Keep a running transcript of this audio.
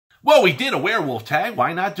Well, we did a werewolf tag.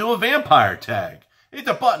 Why not do a vampire tag? Hit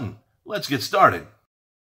the button. Let's get started.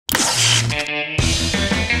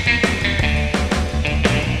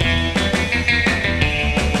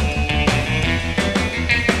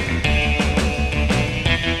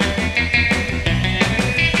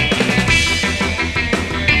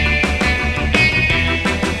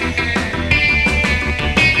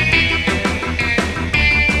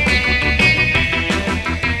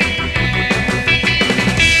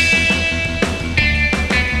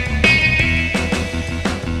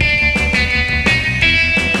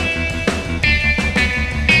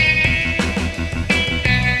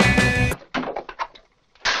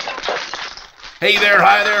 Hey there,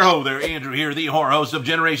 hi there, ho there, Andrew here, the horror host of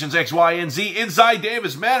Generations X, Y, and Z inside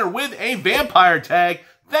Davis Manor with a vampire tag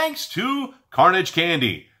thanks to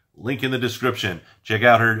CarnageCandyy. Link in the description. Check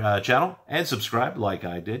out her channel and subscribe like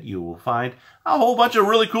I did. You will find a whole bunch of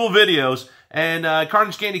really cool videos. And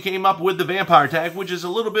CarnageCandyy came up with the vampire tag, which is a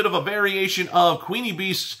little bit of a variation of Queenie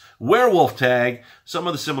Beast's werewolf tag. Some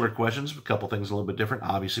of the similar questions, a couple things a little bit different,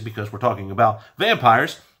 obviously, because we're talking about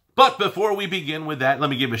vampires. But before we begin with that, let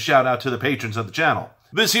me give a shout out to the patrons of the channel.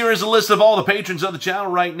 This here is a list of all the patrons of the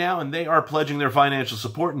channel right now, and they are pledging their financial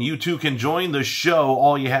support, and you too can join the show.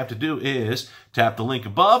 All you have to do is tap the link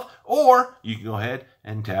above, or you can go ahead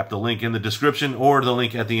and tap the link in the description or the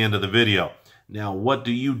link at the end of the video. Now, what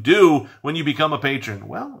do you do when you become a patron?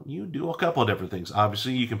 Well, you do a couple of different things.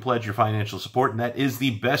 Obviously, you can pledge your financial support, and that is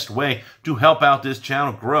the best way to help out this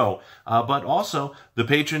channel grow. But also, the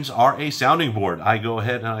patrons are a sounding board. I go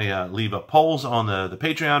ahead and I leave up polls on the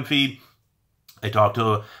Patreon feed. I talk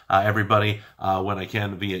to everybody when I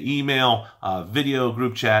can via email, video,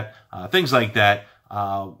 group chat, things like that.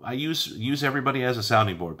 I use everybody as a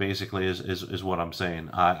sounding board, basically, is what I'm saying.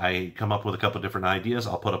 I come up with a couple of different ideas.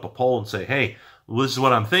 I'll put up a poll and say, hey, this is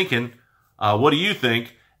what I'm thinking. What do you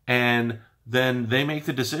think? And then they make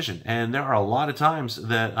the decision. And there are a lot of times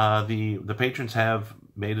that the patrons have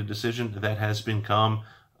made a decision that has become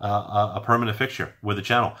a permanent fixture with the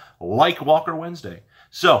channel, like Walker Wednesday.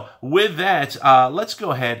 So with that, let's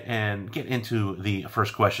go ahead and get into the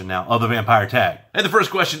first question now of the vampire tag. And the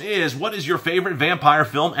first question is, what is your favorite vampire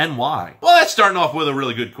film and why? Well, that's starting off with a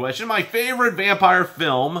really good question. My favorite vampire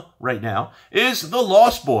film right now is The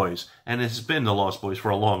Lost Boys. And it's been The Lost Boys for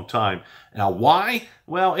a long time. Now, why?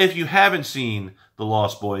 Well, if you haven't seen The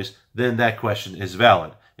Lost Boys, then that question is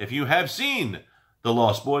valid. If you have seen The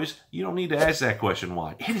Lost Boys, you don't need to ask that question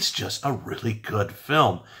why. It is just a really good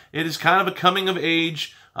film. It is kind of a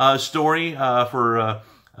coming-of-age story for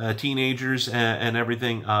teenagers and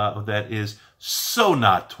everything that is so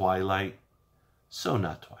not Twilight. So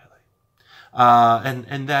not Twilight.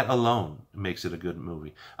 And that alone makes it a good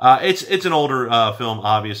movie. It's an older film,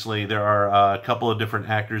 obviously. There are a couple of different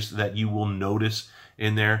actors that you will notice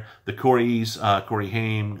in there. The Corey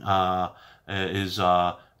Haim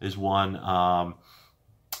is one.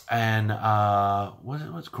 And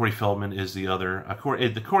what's Corey Feldman is the other.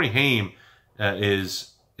 The Corey Haim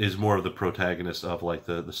is more of the protagonist of like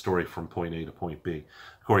the story from point A to point B.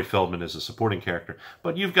 Corey Feldman is a supporting character,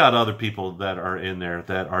 but you've got other people that are in there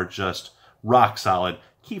that are just rock solid.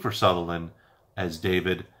 Kiefer Sutherland as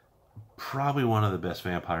David, probably one of the best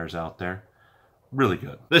vampires out there. Really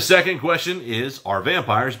good. The second question is, are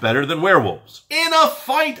vampires better than werewolves? In a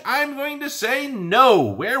fight, I'm going to say no.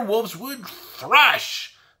 Werewolves would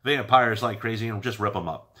thrash vampires like crazy and just rip them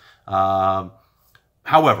up.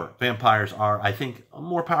 However, vampires are, I think,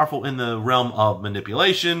 more powerful in the realm of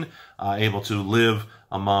manipulation, able to live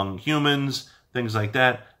among humans, things like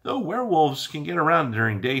that. Though werewolves can get around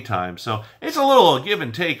during daytime, so it's a little give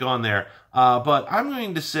and take on there. But I'm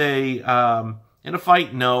going to say, in a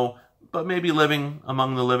fight, no. But maybe living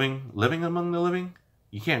among the living. Living among the living?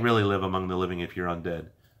 You can't really live among the living if you're undead.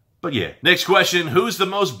 But yeah. Next question, who's the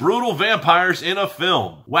most brutal vampires in a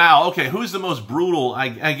film? Wow, okay, who's the most brutal?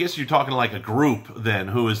 I guess you're talking like a group then,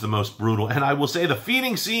 who is the most brutal. And I will say the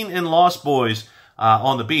feeding scene in Lost Boys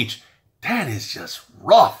on the beach, that is just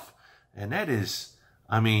rough. And that is,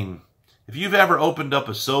 I mean, if you've ever opened up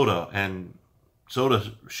a soda and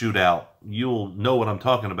soda shootout, you'll know what I'm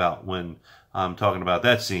talking about when I'm talking about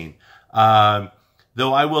that scene.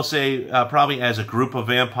 Though I will say, probably as a group of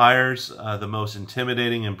vampires, the most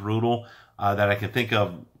intimidating and brutal that I can think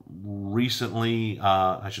of recently,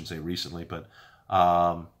 I shouldn't say recently, but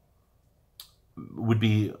would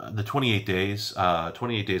be the 28 Days,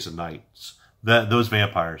 28 Days of Nights. Those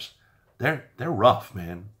vampires, they're rough,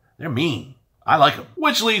 man. They're mean. I like them.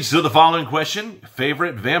 Which leads to the following question.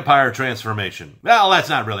 Favorite vampire transformation? Well, that's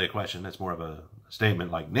not really a question. That's more of a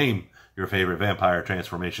statement like name your favorite vampire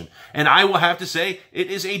transformation. And I will have to say,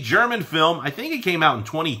 it is a German film. I think it came out in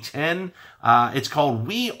 2010. It's called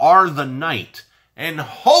We Are the Night. And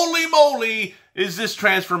holy moly, is this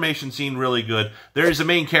transformation scene really good. There is a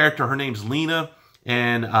main character. Her name's Lena.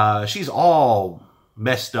 And she's all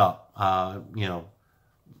messed up. You know,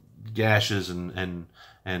 gashes and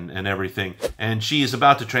everything. And she is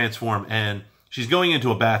about to transform. And she's going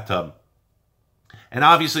into a bathtub. And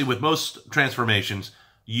obviously, with most transformations,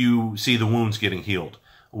 you see the wounds getting healed,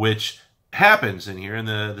 which happens in here. And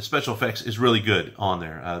the special effects is really good on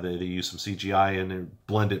there. They use some CGI and they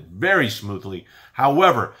blend it very smoothly.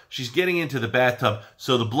 However, she's getting into the bathtub,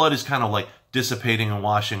 so the blood is kind of like dissipating and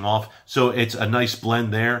washing off. So it's a nice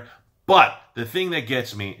blend there. But the thing that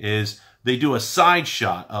gets me is they do a side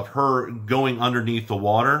shot of her going underneath the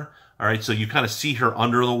water. All right, so you kind of see her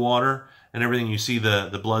under the water and everything. You see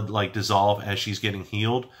the blood like dissolve as she's getting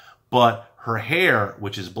healed. But her hair,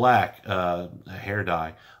 which is black, hair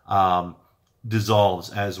dye, dissolves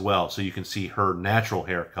as well. So you can see her natural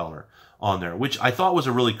hair color on there, which I thought was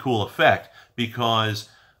a really cool effect because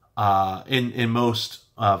in most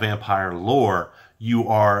vampire lore, you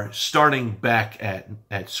are starting back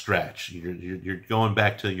at scratch. You're going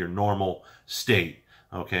back to your normal state.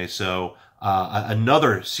 Okay, so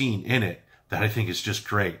another scene in it that I think is just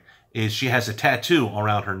great is she has a tattoo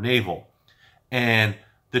around her navel, and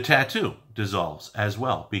the tattoo dissolves as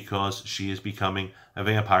well because she is becoming a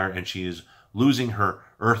vampire and she is losing her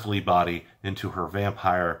earthly body into her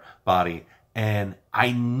vampire body. And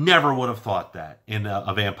I never would have thought that in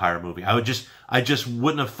a vampire movie. I just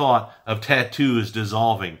wouldn't have thought of tattoos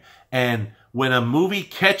dissolving. And when a movie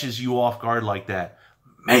catches you off guard like that,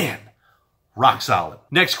 man, rock solid.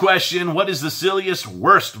 Next question. What is the silliest,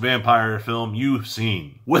 worst vampire film you've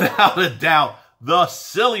seen? Without a doubt, the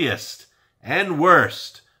silliest and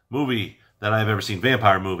worst movie that I've ever seen,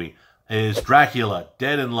 vampire movie, is Dracula,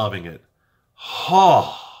 Dead and Loving It.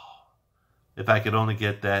 Oh, if I could only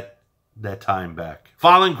get that time back.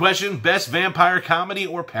 Following question, best vampire comedy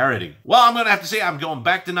or parody? Well, I'm going to have to say I'm going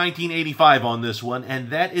back to 1985 on this one, and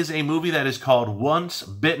that is a movie that is called Once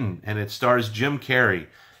Bitten, and it stars Jim Carrey.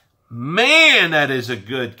 Man, that is a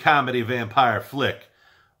good comedy vampire flick.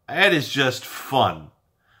 That is just fun.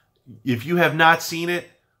 If you have not seen it,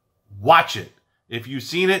 watch it. If you've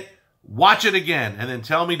seen it, watch it again and then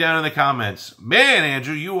tell me down in the comments, man,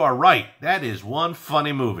 Andrew, you are right. That is one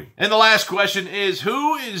funny movie. And the last question is,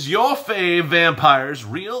 who is your fave vampires,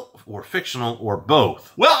 real or fictional or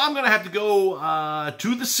both? Well, I'm going to have to go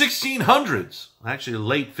to the 1600s. Actually,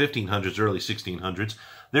 late 1500s, early 1600s.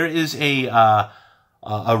 There is a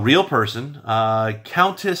real person,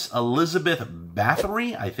 Countess Elizabeth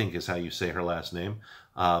Bathory, I think is how you say her last name.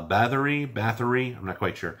 Bathory, I'm not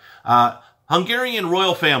quite sure. Hungarian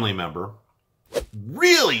royal family member.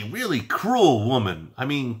 Really, really cruel woman. I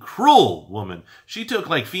mean, cruel woman. She took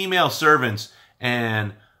like female servants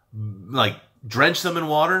and like drenched them in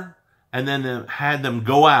water and then had them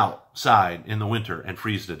go outside in the winter and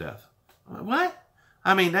freeze to death. What?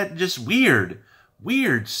 I mean, that just weird,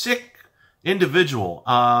 sick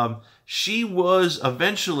individual. She was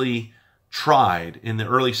eventually tried in the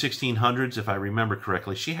early 1600s, if I remember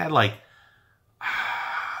correctly. She had like,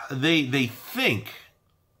 they think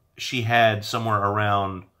she had somewhere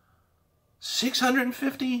around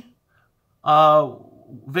 650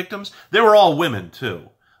 victims. They were all women too,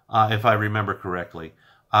 if I remember correctly.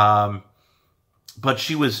 But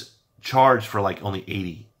she was charged for like only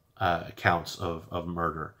 80 counts of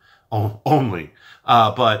murder only.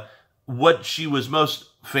 But what she was most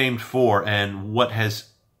famed for, and what has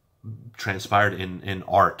transpired in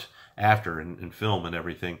art after, in film and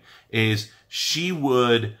everything, is she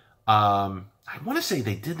would, I want to say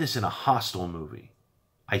they did this in a Hostel movie.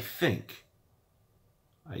 I think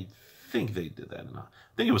they did that I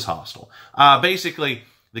think it was Hostel. Basically,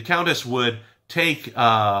 the Countess would take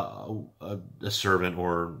a servant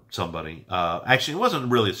or somebody. Actually, it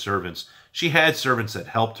wasn't really servants. She had servants that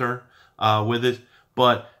helped her with it,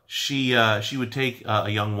 but she would take a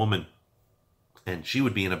young woman, and she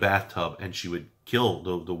would be in a bathtub, and she would kill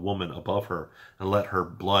the woman above her and let her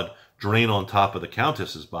blood drain on top of the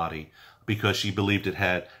Countess's body because she believed it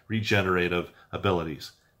had regenerative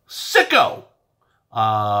abilities. Sicko!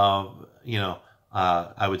 I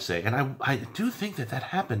would say. And I do think that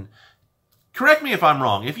happened. Correct me if I'm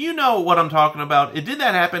wrong. If you know what I'm talking about, did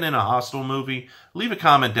that happen in a Hostel movie? Leave a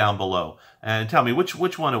comment down below and tell me which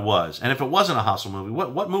one it was. And if it wasn't a Hostel movie,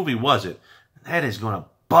 what movie was it? That is going to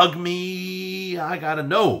bug me. I got to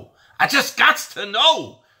know. I just got to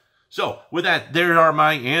know. So with that, there are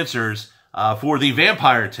my answers. for the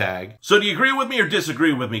vampire tag. So do you agree with me or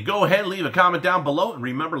disagree with me? Go ahead, leave a comment down below, and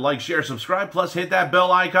remember, like, share, subscribe, plus hit that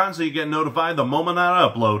bell icon so you get notified the moment I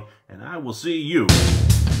upload. And I will see you in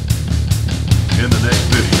the next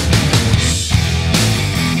video.